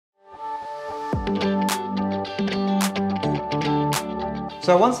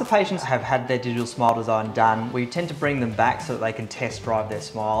So once the patients have had their digital smile design done, we tend to bring them back so that they can test drive their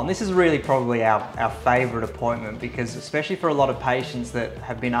smile. And this is really probably our favourite appointment, because especially for a lot of patients that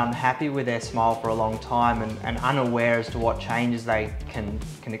have been unhappy with their smile for a long time and unaware as to what changes they can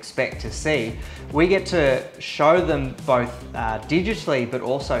expect to see, we get to show them both digitally but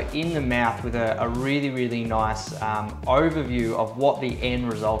also in the mouth with a really, really nice overview of what the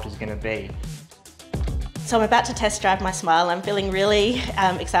end result is going to be. So I'm about to test drive my smile. I'm feeling really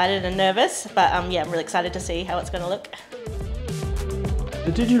excited and nervous, but yeah, I'm really excited to see how it's going to look.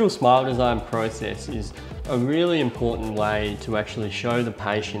 The digital smile design process is a really important way to actually show the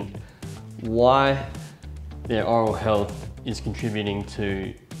patient why their oral health is contributing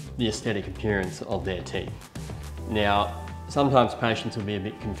to the aesthetic appearance of their teeth. Now, sometimes patients will be a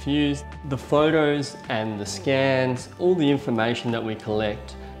bit confused. The photos and the scans, all the information that we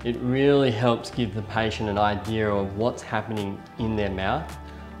collect, it really helps give the patient an idea of what's happening in their mouth,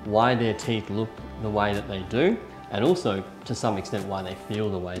 why their teeth look the way that they do, and also to some extent why they feel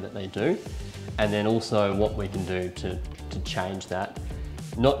the way that they do, and then also what we can do to change that,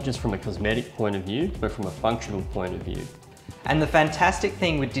 not just from a cosmetic point of view, but from a functional point of view. And the fantastic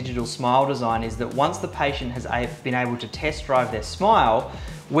thing with digital smile design is that once the patient has been able to test drive their smile,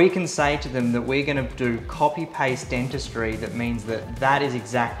 we can say to them that we're going to do copy-paste dentistry. That means that that is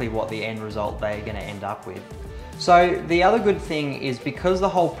exactly what the end result they're going to end up with. So the other good thing is, because the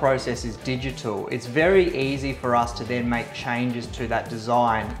whole process is digital, it's very easy for us to then make changes to that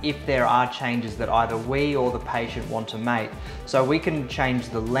design if there are changes that either we or the patient want to make. So we can change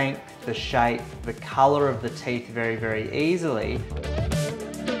the length, the shape, the colour of the teeth very, very easily.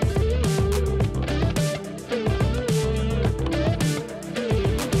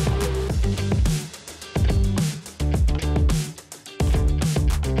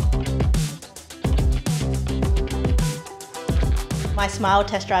 My smile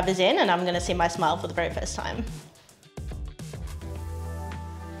test drive is in, and I'm going to see my smile for the very first time.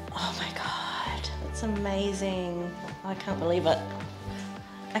 Oh my God, that's amazing. I can't believe it.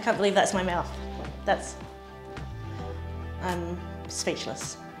 I can't believe that's my mouth. I'm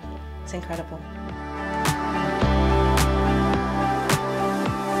speechless. It's incredible.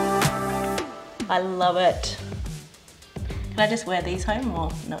 I love it. Can I just wear these home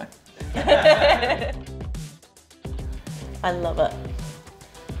or no? I love it.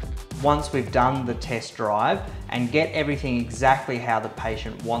 Once we've done the test drive and get everything exactly how the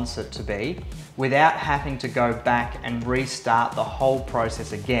patient wants it to be, without having to go back and restart the whole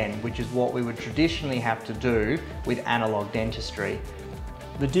process again, which is what we would traditionally have to do with analog dentistry.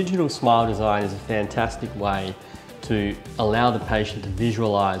 The digital smile design is a fantastic way to allow the patient to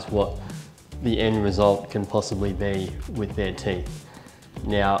visualise what the end result can possibly be with their teeth.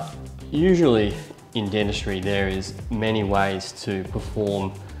 Now, usually in dentistry there is many ways to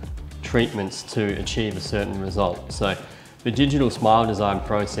perform treatments to achieve a certain result. So the digital smile design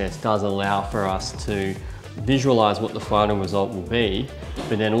process does allow for us to visualise what the final result will be,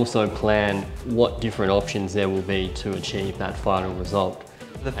 but then also plan what different options there will be to achieve that final result.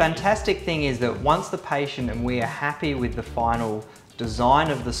 The fantastic thing is that once the patient and we are happy with the final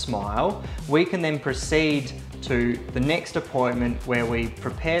design of the smile, we can then proceed to the next appointment where we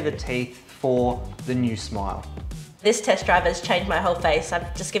prepare the teeth for the new smile. This test drive has changed my whole face.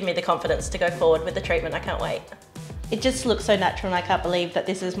 I've just given me the confidence to go forward with the treatment. I can't wait. It just looks so natural, and I can't believe that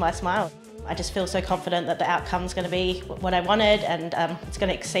this is my smile. I just feel so confident that the outcome's going to be what I wanted, and it's going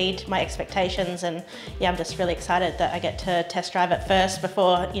to exceed my expectations. And yeah, I'm just really excited that I get to test drive it first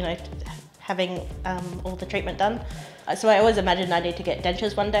before, you know, having all the treatment done. So I always imagined I need to get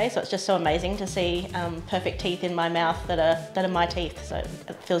dentures one day, so it's just so amazing to see perfect teeth in my mouth that are my teeth, so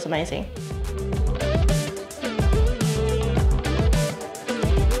it feels amazing.